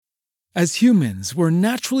As humans, we're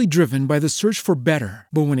naturally driven by the search for better.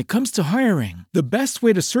 But when it comes to hiring, the best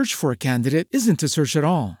way to search for a candidate isn't to search at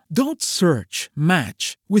all. Don't search,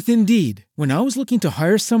 match with Indeed. When I was looking to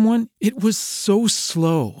hire someone, it was so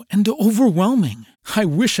slow and overwhelming. I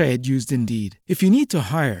wish I had used Indeed. If you need to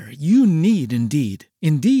hire, you need Indeed.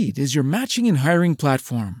 Indeed is your matching and hiring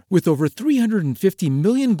platform with over 350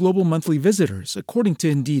 million global monthly visitors, according to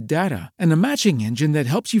Indeed data, and a matching engine that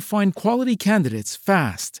helps you find quality candidates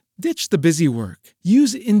fast. Ditch the busy work.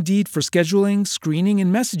 Use Indeed for scheduling, screening,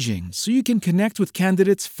 and messaging so you can connect with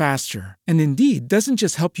candidates faster. And Indeed doesn't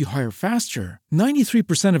just help you hire faster.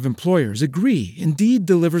 93% of employers agree Indeed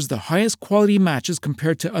delivers the highest quality matches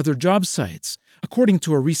compared to other job sites, according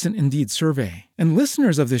to a recent Indeed survey. And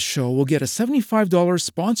listeners of this show will get a $75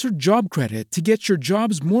 sponsored job credit to get your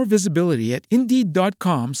jobs more visibility at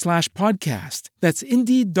Indeed.com/podcast. That's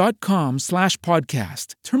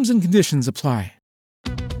Indeed.com/podcast. Terms and conditions apply.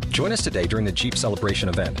 Join us today during the Jeep Celebration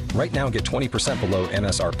event. Right now, get 20% below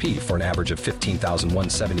MSRP for an average of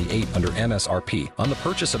 $15,178 under MSRP on the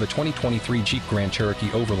purchase of a 2023 Jeep Grand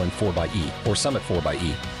Cherokee Overland 4xE or Summit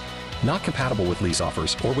 4xE. Not compatible with lease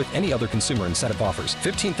offers or with any other consumer incentive offers.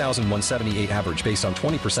 $15,178 average based on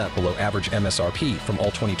 20% below average MSRP from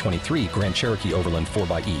all 2023 Grand Cherokee Overland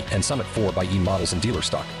 4xE and Summit 4xE models in dealer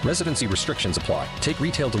stock. Residency restrictions apply. Take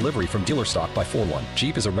retail delivery from dealer stock by 4/1.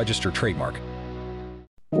 Jeep is a registered trademark.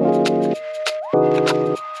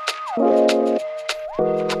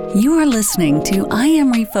 You are listening to I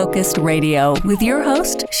Am Refocused Radio with your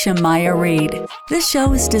host, Shemaiah Reed. This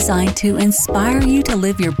show is designed to inspire you to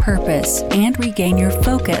live your purpose and regain your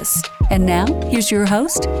focus. And now, here's your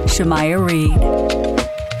host, Shemaiah Reed.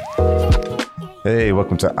 Hey,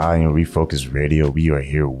 welcome to I Am Refocused Radio. We are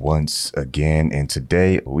here once again, and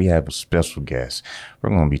today we have a special guest.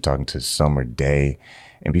 We're going to be talking to Summer Day.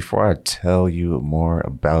 And before I tell you more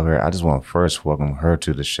about her, I just want to first welcome her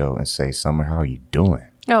to the show and say, Summer, how are you doing?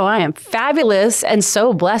 Oh, I am fabulous and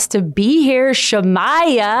so blessed to be here,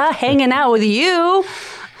 Shemaiah, hanging out with you.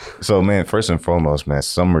 So, man, first and foremost, man,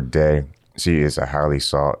 Summer Day, she is a highly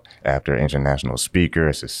sought after international speaker,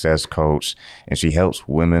 a success coach, and she helps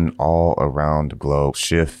women all around the globe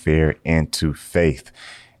shift fear into faith.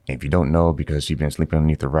 And if you don't know, because she's been sleeping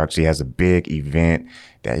underneath the rock, she has a big event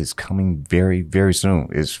that is coming very, very soon.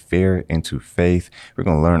 It's Fear into Faith. We're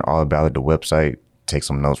going to learn all about it. The website, take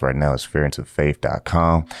some notes right now, it's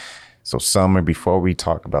fearintofaith.com. So Summer, before we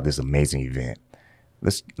talk about this amazing event,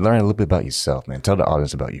 let's learn a little bit about yourself, man. Tell the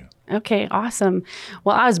audience about you. Okay, awesome.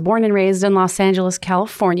 Well, I was born and raised in Los Angeles,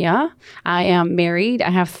 California. I am married.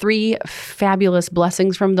 I have 3 fabulous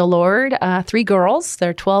blessings from the Lord, 3 girls.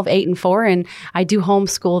 They're 12, 8, and 4, and I do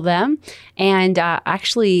homeschool them. And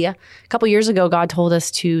actually, a couple years ago, God told us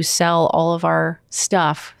to sell all of our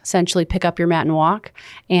stuff, essentially pick up your mat and walk,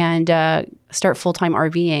 and start full-time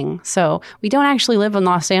RVing. So we don't actually live in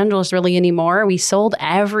Los Angeles really anymore. We sold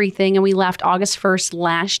everything and we left August 1st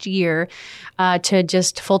last year to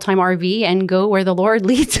just full-time RV and go where the Lord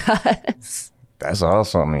leads us. That's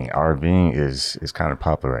awesome. I mean, RVing is kind of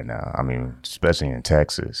popular right now. I mean, especially in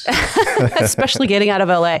Texas. Especially getting out of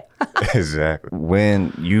LA. Exactly.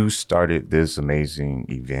 When you started this amazing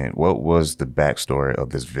event, what was the backstory of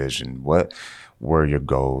this vision? What were your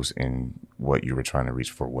goals and what you were trying to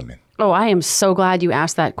reach for women? Oh, I am so glad you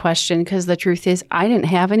asked that question, because the truth is I didn't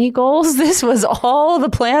have any goals. This was all the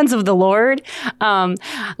plans of the Lord.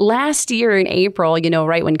 Last year in April,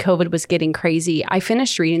 right when COVID was getting crazy, I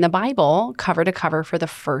finished reading the Bible cover to cover for the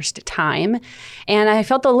first time. And I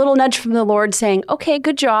felt a little nudge from the Lord saying, okay,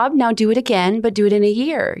 good job. Now do it again, but do it in a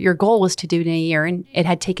year. Your goal was to do it in a year, and it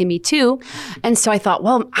had taken me 2. And so I thought,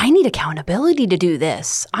 well, I need accountability to do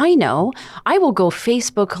this. I know. I will go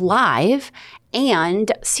Facebook Live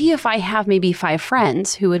and see if I have maybe 5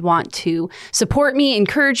 friends who would want to support me,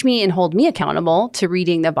 encourage me, and hold me accountable to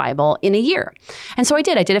reading the Bible in a year. And so I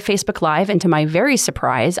did. I did a Facebook Live, and to my very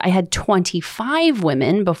surprise, I had 25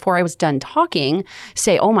 women before I was done talking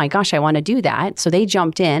say, oh my gosh, I want to do that. So they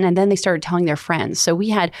jumped in, and then they started telling their friends. So we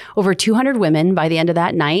had over 200 women by the end of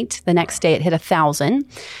that night. The next day it hit 1,000.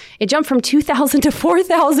 It jumped from 2,000 to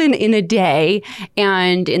 4,000 in a day.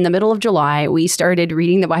 And in the middle of July, we started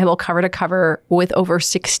reading the Bible cover to cover with over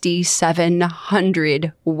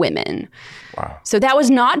 6,700 women. Wow. So that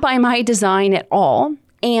was not by my design at all.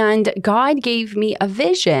 And God gave me a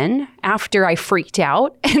vision after I freaked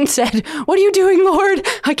out and said, "What are you doing, Lord?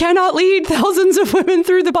 I cannot lead thousands of women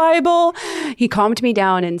through the Bible." He calmed me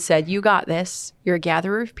down and said, "You got this. You're a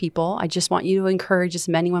gatherer of people. I just want you to encourage as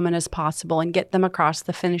many women as possible and get them across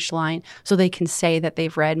the finish line so they can say that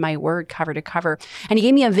they've read my word cover to cover." And he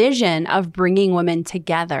gave me a vision of bringing women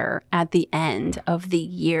together at the end of the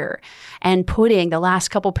year and putting the last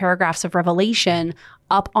couple paragraphs of Revelation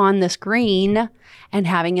up on the screen and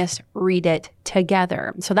having us read it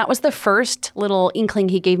together. So that was the first little inkling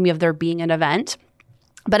he gave me of there being an event.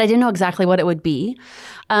 But I didn't know exactly what it would be.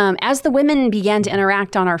 As the women began to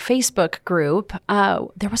interact on our Facebook group,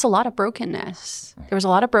 there was a lot of brokenness. There was a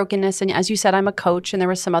lot of brokenness. And as you said, I'm a coach, and there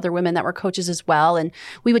were some other women that were coaches as well. And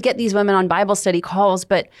we would get these women on Bible study calls,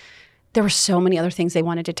 but there were so many other things they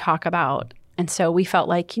wanted to talk about. And so we felt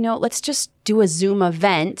like, let's just do a Zoom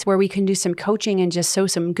event where we can do some coaching and just sow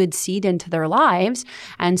some good seed into their lives.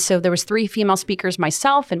 And so there was 3 female speakers,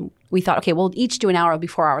 myself, and we thought, okay, we'll each do an hour, it'll be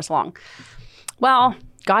 4 hours long. Well,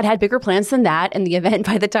 God had bigger plans than that. And the event,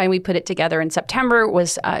 by the time we put it together in September,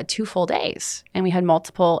 was 2 full days. And we had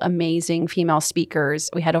multiple amazing female speakers.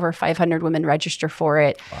 We had over 500 women register for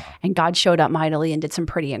it. Wow. And God showed up mightily and did some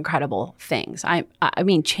pretty incredible things. I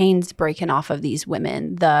mean, chains breaking off of these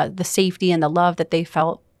women. The safety and the love that they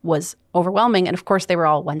felt was overwhelming. And of course, they were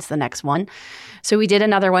all, when's the next one? So we did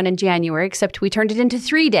another one in January, except we turned it into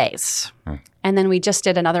 3 days. And then we just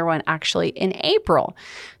did another one actually in April.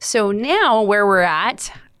 So now where we're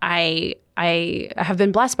at, I have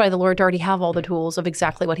been blessed by the Lord to already have all the tools of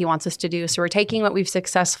exactly what he wants us to do. So we're taking what we've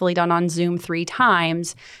successfully done on Zoom 3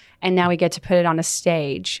 times, and now we get to put it on a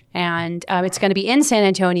stage. And it's going to be in San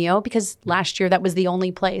Antonio because last year that was the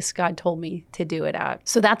only place God told me to do it at.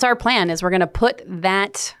 So that's our plan, is we're going to put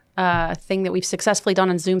that thing that we've successfully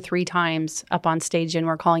done on Zoom 3 times up on stage, and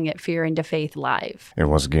we're calling it Fear into Faith Live.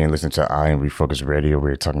 And once again, listen to I Am Refocused Radio.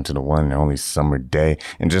 We're talking to the one and only Summer Day.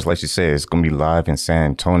 And just like she said, it's going to be live in San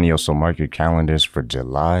Antonio. So mark your calendars for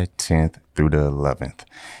July 10th through the 11th.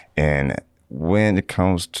 And when it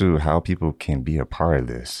comes to how people can be a part of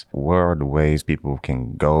this, what are the ways people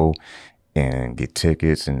can go and get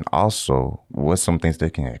tickets, and also what's some things they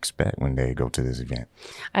can expect when they go to this event?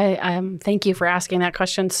 Thank you for asking that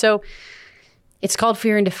question. So it's called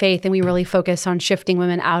Fear into Faith, and we really focus on shifting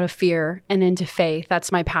women out of fear and into faith.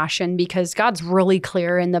 That's my passion, because God's really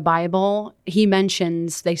clear in the Bible. He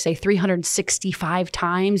mentions, they say 365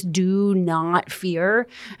 times, do not fear.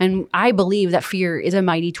 And I believe that fear is a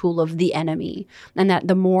mighty tool of the enemy, and that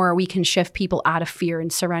the more we can shift people out of fear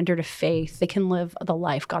and surrender to faith, they can live the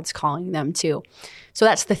life God's calling them to. So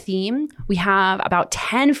that's the theme. We have about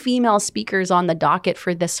 10 female speakers on the docket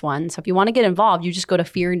for this one. So if you want to get involved, you just go to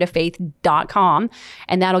fearintofaith.com,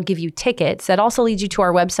 and that'll give you tickets. That also leads you to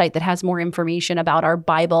our website that has more information about our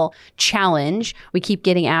Bible challenge. We keep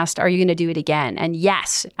getting asked, are you going to do it again? And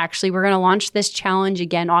yes, actually, we're going to launch this challenge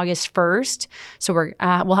again August 1st. So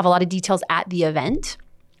we'll have a lot of details at the event.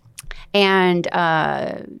 And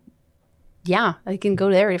yeah, they can go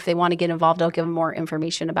there if they want to get involved. I'll give them more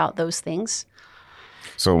information about those things.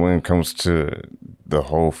 So when it comes to the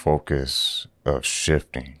whole focus of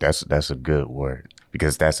shifting, that's a good word,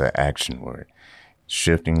 because that's an action word.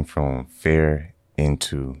 Shifting from fear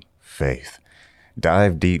into faith.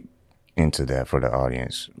 Dive deep into that for the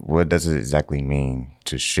audience. What does it exactly mean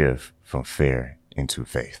to shift from fear into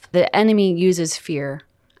faith? The enemy uses fear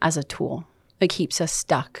as a tool. It keeps us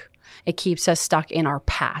stuck. It keeps us stuck in our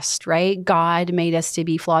past, right? God made us to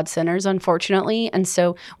be flawed sinners, unfortunately. And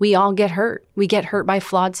so we all get hurt. We get hurt by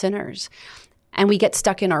flawed sinners. And we get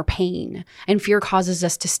stuck in our pain. And fear causes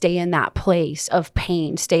us to stay in that place of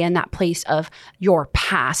pain, stay in that place of your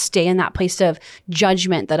past, stay in that place of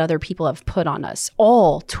judgment that other people have put on us.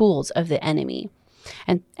 All tools of the enemy.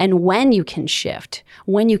 And when you can shift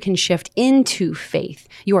into faith,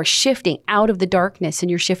 you are shifting out of the darkness and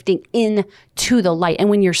you're shifting into the light. And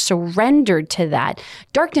when you're surrendered to that,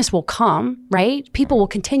 darkness will come, right? People will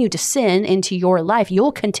continue to sin into your life.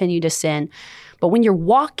 You'll continue to sin. But when you're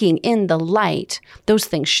walking in the light, those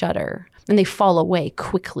things shudder and they fall away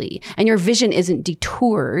quickly. And your vision isn't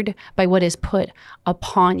detoured by what is put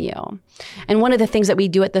upon you. And one of the things that we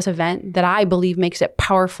do at this event that I believe makes it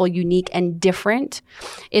powerful, unique, and different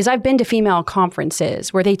is I've been to female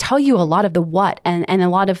conferences where they tell you a lot of the what and a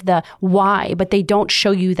lot of the why, but they don't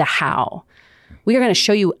show you the how. We are going to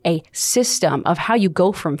show you a system of how you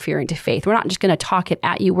go from fear into faith. We're not just going to talk it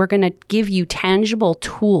at you. We're going to give you tangible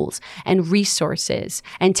tools and resources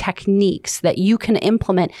and techniques that you can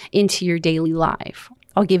implement into your daily life.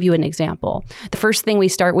 I'll give you an example. The first thing we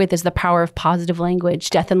start with is the power of positive language.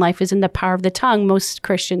 Death and life is in the power of the tongue. Most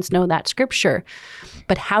Christians know that scripture.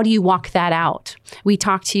 But how do you walk that out? We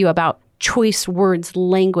talk to you about choice words,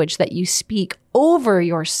 language that you speak over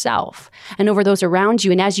yourself and over those around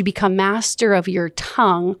you. And as you become master of your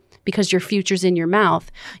tongue, because your future's in your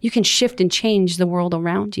mouth, you can shift and change the world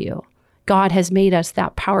around you. God has made us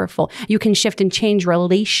that powerful. You can shift and change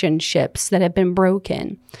relationships that have been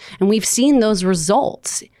broken. And we've seen those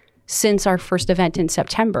results since our first event in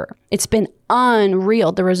September. It's been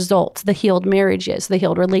unreal, the results, the healed marriages, the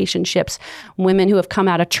healed relationships, women who have come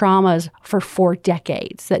out of traumas for 4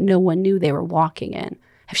 decades that no one knew they were walking in,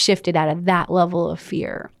 have shifted out of that level of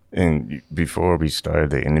fear. And before we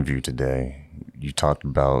started the interview today, you talked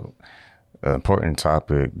about an important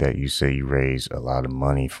topic that you say you raise a lot of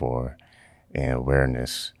money for and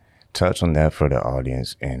awareness. Touch on that for the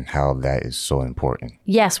audience and how that is so important.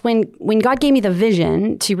 Yes, when God gave me the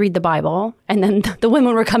vision to read the Bible, and then the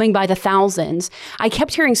women were coming by the thousands, I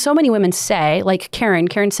kept hearing so many women say, like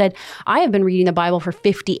Karen said, I have been reading the Bible for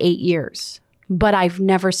 58 years. But I've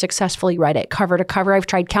never successfully read it cover to cover. I've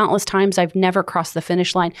tried countless times. I've never crossed the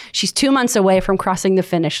finish line. She's 2 months away from crossing the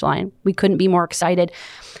finish line. We couldn't be more excited.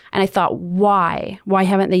 And I thought, why? Why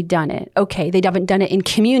haven't they done it? Okay, they haven't done it in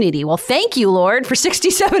community. Well, thank you, Lord, for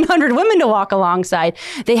 6,700 women to walk alongside.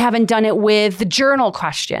 They haven't done it with the journal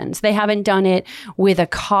questions. They haven't done it with a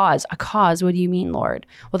cause. A cause, what do you mean, Lord?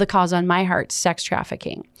 Well, the cause on my heart, sex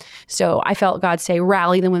trafficking. So I felt God say,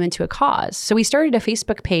 rally the women to a cause. So we started a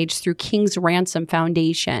Facebook page through King's Ransom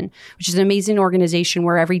Foundation, which is an amazing organization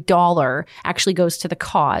where every dollar actually goes to the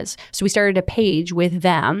cause. So we started a page with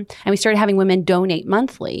them, and we started having women donate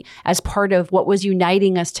monthly as part of what was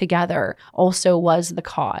uniting us together also was the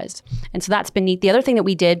cause. And so that's been neat. The other thing that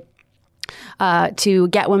we did to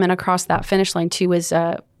get women across that finish line too is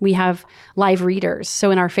we have live readers. So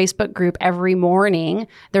in our Facebook group, every morning,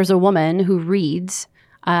 there's a woman who reads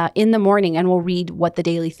in the morning and will read what the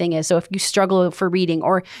daily thing is. So if you struggle for reading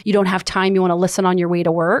or you don't have time, you want to listen on your way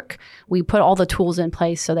to work, we put all the tools in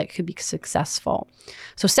place so that it could be successful.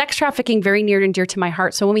 So sex trafficking, very near and dear to my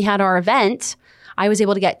heart. So when we had our event, I was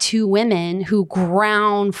able to get 2 women who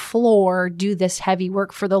ground floor do this heavy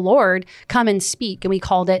work for the Lord come and speak. And we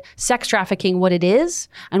called it Sex Trafficking, What It Is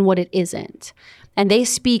and What It Isn't. And they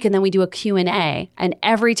speak, and then we do a Q&A. And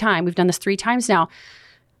every time, we've done this 3 times now,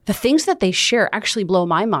 the things that they share actually blow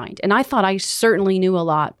my mind. And I thought I certainly knew a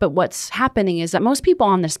lot. But what's happening is that most people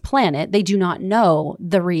on this planet, they do not know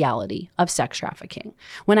the reality of sex trafficking.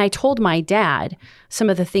 When I told my dad some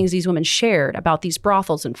of the things these women shared about these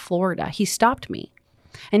brothels in Florida, he stopped me.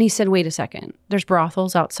 And he said, wait a second, there's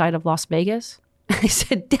brothels outside of Las Vegas? I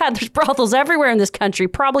said, Dad, there's brothels everywhere in this country,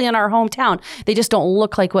 probably in our hometown. They just don't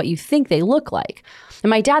look like what you think they look like. And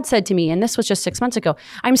my dad said to me, and this was just 6 months ago,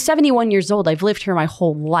 I'm 71 years old. I've lived here my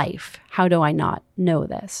whole life. How do I not know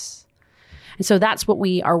this? And so that's what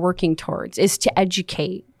we are working towards, is to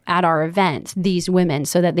educate at our event these women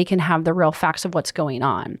so that they can have the real facts of what's going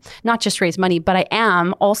on. Not just raise money, but I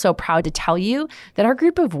am also proud to tell you that our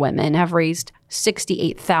group of women have raised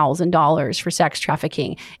 $68,000 for sex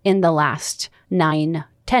trafficking in the last 9-10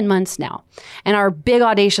 months now. And our big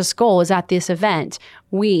audacious goal is at this event,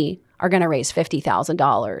 we are going to raise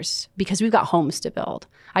 $50,000 because we've got homes to build.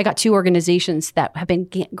 I got 2 organizations that have been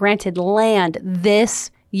granted land this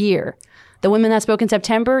year. The women that spoke in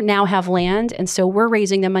September now have land, and so we're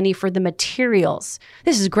raising the money for the materials.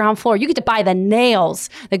 This is ground floor. You get to buy the nails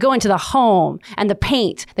that go into the home and the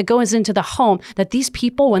paint that goes into the home that these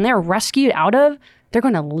people, when they're rescued out of, they're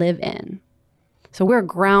going to live in. So we're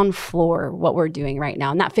ground floor what we're doing right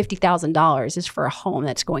now. And that $50,000 is for a home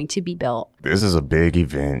that's going to be built. This is a big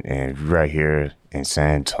event, and right here in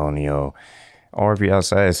San Antonio, or if you're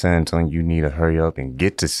outside of San Antonio, you need to hurry up and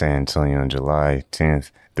get to San Antonio on July 10th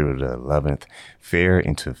through the 11th. Fear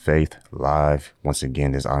into Faith Live. Once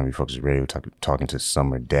again, this is I Am Refocused Radio talking to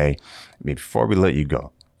Summer Day. Before we let you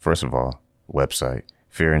go, first of all, website,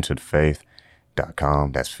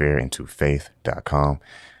 fearintothefaith.com. That's fearintofaith.com.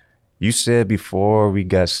 You said before we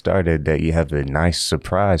got started that you have a nice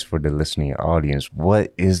surprise for the listening audience.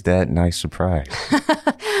 What is that nice surprise?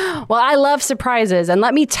 Well, I love surprises. And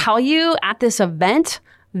let me tell you, at this event,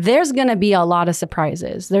 there's going to be a lot of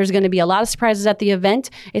surprises. There's going to be a lot of surprises at the event.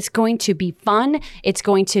 It's going to be fun. It's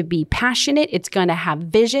going to be passionate. It's going to have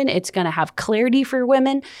vision. It's going to have clarity for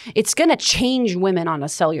women. It's going to change women on a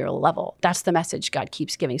cellular level. That's the message God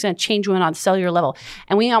keeps giving. It's going to change women on a cellular level.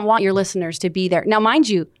 And we want your listeners to be there. Now, mind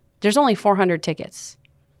you, there's only 400 tickets.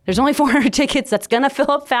 There's only 400 tickets. That's going to fill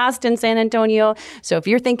up fast in San Antonio. So if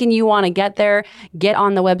you're thinking you want to get there, get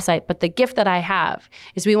on the website. But the gift that I have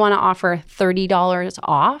is we want to offer $30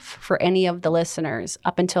 off for any of the listeners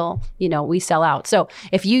up until, we sell out. So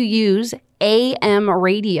if you use AM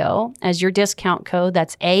Radio as your discount code,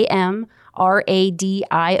 that's AM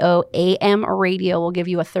RADIO, AM Radio will give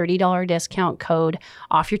you a $30 discount code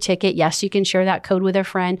off your ticket. Yes, you can share that code with a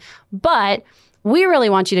friend, but we really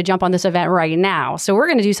want you to jump on this event right now. So we're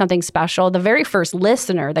going to do something special. The very first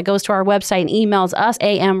listener that goes to our website and emails us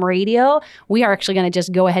AM Radio, we are actually going to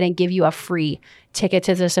just go ahead and give you a free ticket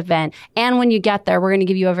to this event. And when you get there, we're going to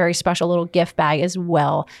give you a very special little gift bag as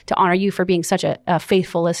well to honor you for being such a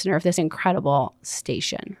faithful listener of this incredible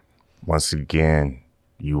station. Once again,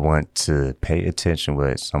 you want to pay attention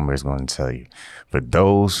what Summer's going to tell you. For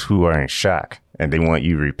those who are in shock and they want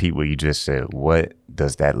you to repeat what you just said, what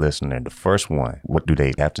does that listener, the first one, what do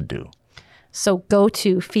they have to do? So go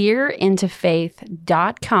to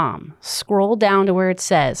fearintofaith.com, scroll down to where it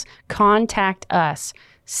says contact us,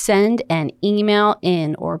 send an email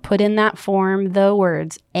in or put in that form the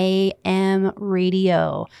words AM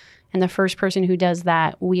Radio. And the first person who does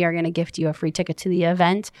that, we are going to gift you a free ticket to the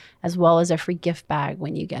event as well as a free gift bag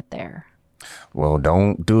when you get there. Well,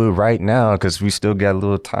 don't do it right now because we still got a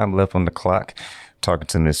little time left on the clock. Talking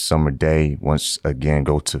to Miss Summer Day. Once again,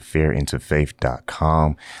 go to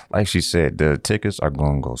fearintofaith.com. Like she said, the tickets are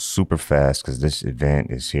going to go super fast because this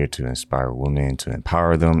event is here to inspire women, to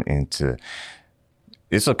empower them, and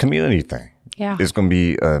it's a community thing. Yeah. It's going to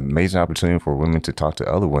be an amazing opportunity for women to talk to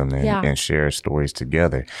other women Yeah. and share stories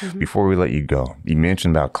together. Mm-hmm. Before we let you go, you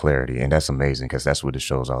mentioned about clarity, and that's amazing because that's what the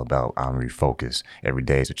show's all about. I'm Refocused. Every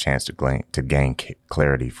day is a chance to gain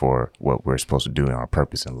clarity for what we're supposed to do in our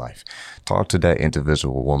purpose in life. Talk to that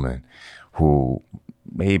individual woman who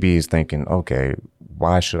maybe is thinking, okay,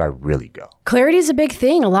 why should I really go? Clarity is a big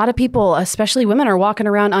thing. A lot of people, especially women, are walking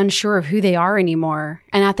around unsure of who they are anymore.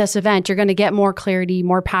 And at this event, you're going to get more clarity,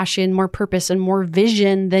 more passion, more purpose, and more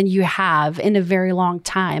vision than you have in a very long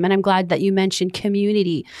time. And I'm glad that you mentioned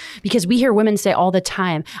community because we hear women say all the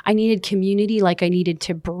time, I needed community like I needed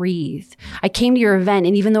to breathe. I came to your event,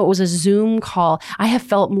 and even though it was a Zoom call, I have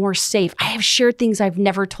felt more safe. I have shared things I've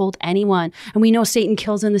never told anyone. And we know Satan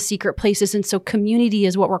kills in the secret places. And so community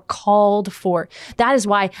is what we're called for. That is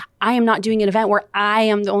why I am not doing an event where I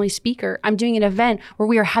am the only speaker. I'm doing an event where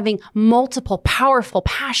we are having multiple, powerful,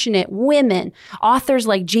 passionate women. Authors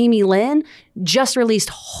like Jamie Lynn just released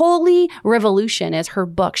Holy Revolution as her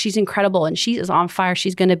book. She's incredible and she is on fire.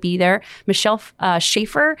 She's going to be there. Michelle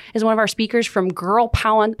Schaefer is one of our speakers from Girl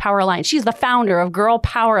Power Alliance. She's the founder of Girl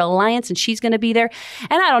Power Alliance and she's going to be there.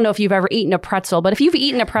 And I don't know if you've ever eaten a pretzel, but if you've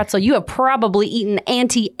eaten a pretzel, you have probably eaten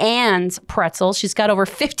Auntie Anne's pretzels. She's got over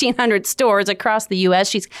 1,500 stores across the U.S.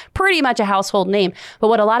 She's pretty much a household name. But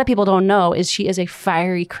what a lot of people don't know is she is a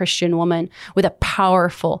fiery Christian woman with a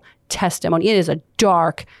powerful testimony. It is a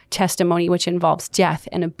dark testimony which involves death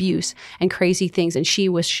and abuse and crazy things. And she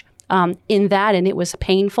was in that, and it was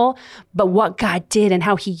painful. But what God did and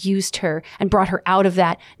how he used her and brought her out of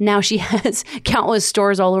that. Now she has countless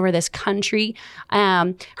stores all over this country.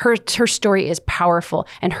 Her story is powerful.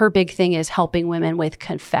 And her big thing is helping women with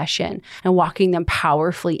confession and walking them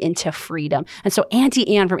powerfully into freedom. And so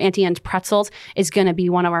Auntie Anne from Auntie Anne's Pretzels is going to be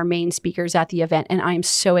one of our main speakers at the event. And I'm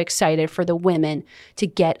so excited for the women to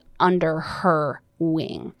get under her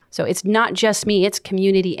wing. So it's not just me, it's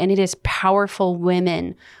community, and it is powerful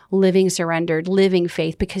women living surrendered, living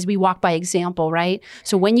faith, because we walk by example, right?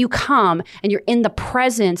 So when you come and you're in the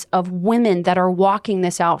presence of women that are walking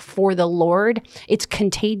this out for the Lord, it's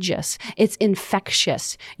contagious, it's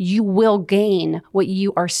infectious. You will gain what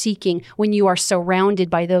you are seeking when you are surrounded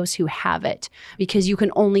by those who have it, because you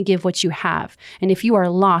can only give what you have. And if you are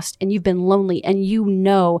lost and you've been lonely and you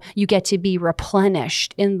know you get to be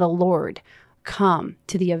replenished in the Lord, come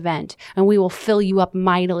to the event and we will fill you up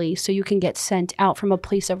mightily so you can get sent out from a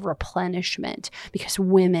place of replenishment, because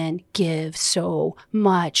women give so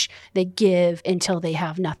much. They give until they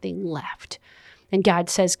have nothing left. And God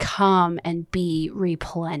says, come and be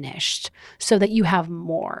replenished so that you have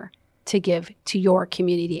more to give to your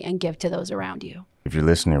community and give to those around you. If you're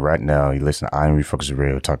listening right now, you listen to I Am Refocused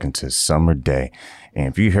Radio talking to Summer Day. And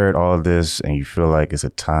if you heard all of this and you feel like it's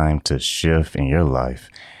a time to shift in your life,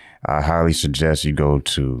 I highly suggest you go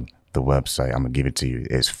to the website. I'm going to give it to you.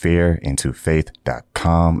 It's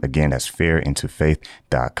fearintofaith.com. Again, that's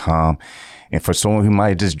fearintofaith.com. And for someone who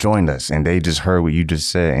might just join us and they just heard what you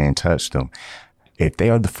just said and touched them, if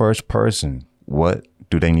they are the first person, what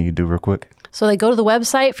do they need to do real quick? So they go to the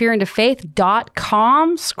website,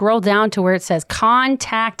 fearintofaith.com, scroll down to where it says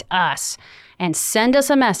contact us. and send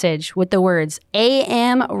us a message with the words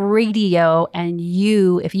AM Radio. And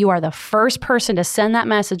you, if you are the first person to send that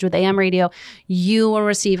message with AM Radio, you will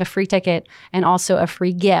receive a free ticket and also a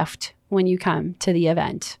free gift when you come to the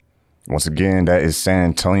event. Once again, that is San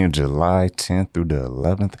Antonio, July 10th through the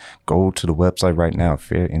 11th. Go to the website right now,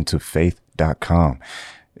 fairintofaith.com.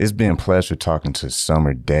 It's been a pleasure talking to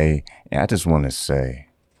Summer Day. And I just want to say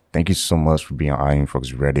thank you so much for being on I Am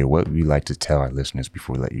Refocused Radio. What would you like to tell our listeners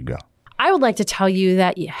before we let you go? I would like to tell you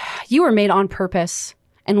that you were made on purpose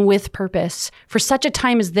and with purpose for such a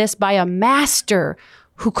time as this by a master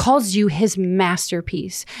who calls you his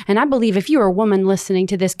masterpiece. And I believe if you are a woman listening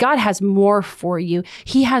to this, God has more for you.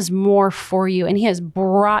 He has more for you. And he has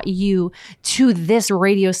brought you to this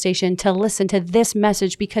radio station to listen to this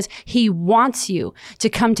message because he wants you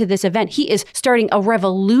to come to this event. He is starting a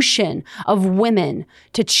revolution of women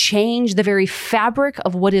to change the very fabric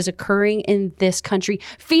of what is occurring in this country.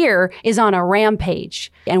 Fear is on a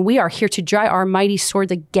rampage, and we are here to draw our mighty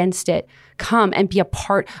swords against it. Come and be a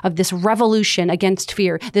part of this revolution against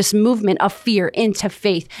fear, this movement of fear into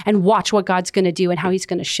faith, and watch what God's going to do and how he's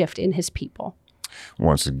going to shift in his people.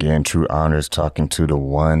 Once again, true honors talking to the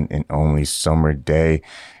one and only Summer Day.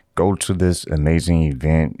 Go to this amazing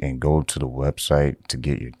event and go to the website to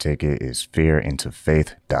get your ticket. It's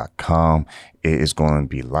fairintofaith.com. It is going to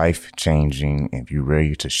be life-changing. If you're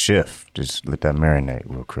ready to shift, just let that marinate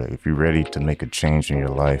real quick. If you're ready to make a change in your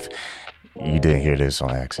life, you didn't hear this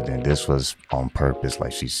on accident. This was on purpose.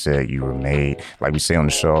 Like she said, you were made. Like we say on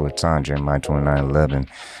the show all the time, Jeremiah 29:11,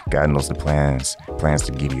 God knows the plans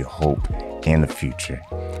to give you hope in the future.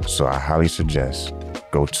 So I highly suggest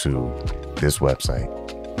go to this website.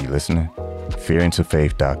 You listening?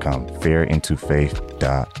 Fairintofaith.com.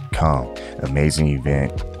 Fairintofaith.com. Amazing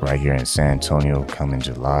event right here in San Antonio coming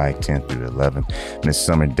July 10th through the 11th. Miss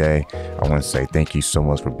Summer Day, I want to say thank you so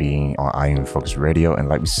much for being on I Am Refocused Radio. And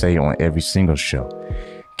like we say on every single show,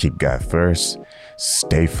 keep God first,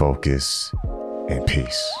 stay focused, and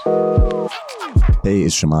peace. Hey,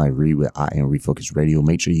 it's Shemaiah Reed with I Am Refocused Radio.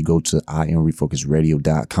 Make sure you go to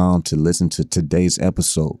IamRefocusedRadio.com to listen to today's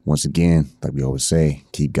episode. Once again, like we always say,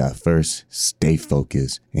 keep God first, stay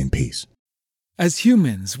focused, and peace. As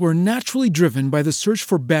humans, we're naturally driven by the search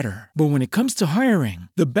for better. But when it comes to hiring,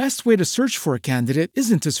 the best way to search for a candidate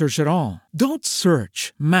isn't to search at all. Don't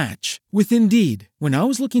search, match with Indeed. When I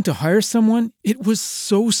was looking to hire someone, it was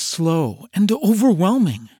so slow and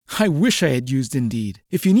overwhelming. I wish I had used Indeed.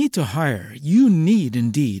 If you need to hire, you need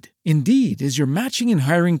Indeed. Indeed is your matching and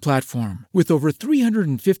hiring platform with over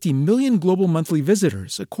 350 million global monthly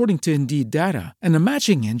visitors, according to Indeed data, and a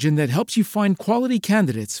matching engine that helps you find quality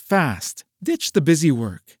candidates fast. Ditch the busy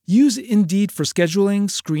work. Use Indeed for scheduling,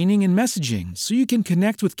 screening, and messaging so you can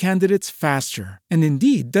connect with candidates faster. And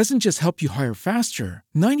Indeed doesn't just help you hire faster.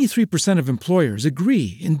 93% of employers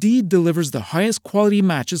agree Indeed delivers the highest quality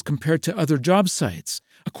matches compared to other job sites,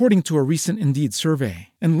 according to a recent Indeed survey.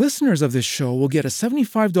 And listeners of this show will get a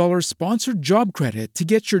 $75 sponsored job credit to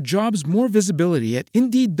get your jobs more visibility at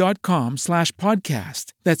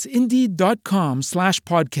Indeed.com/podcast. That's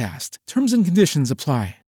Indeed.com/podcast. Terms and conditions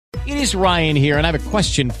apply. It is Ryan here, and I have a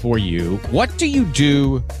question for you. What do you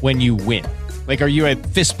do when you win? Like, are you a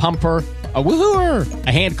fist pumper, a woo-hooer,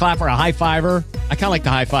 a hand clapper, a high fiver? I kind of like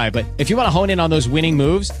the high five, but if you want to hone in on those winning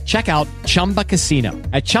moves, check out Chumba Casino.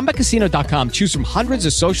 At ChumbaCasino.com, choose from hundreds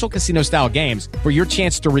of social casino-style games for your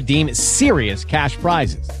chance to redeem serious cash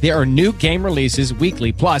prizes. There are new game releases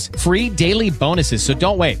weekly, plus free daily bonuses. So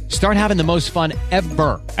don't wait. Start having the most fun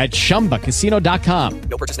ever at ChumbaCasino.com.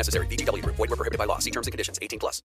 No purchase necessary. VGW Group. Void where prohibited by law. See terms and conditions. 18+.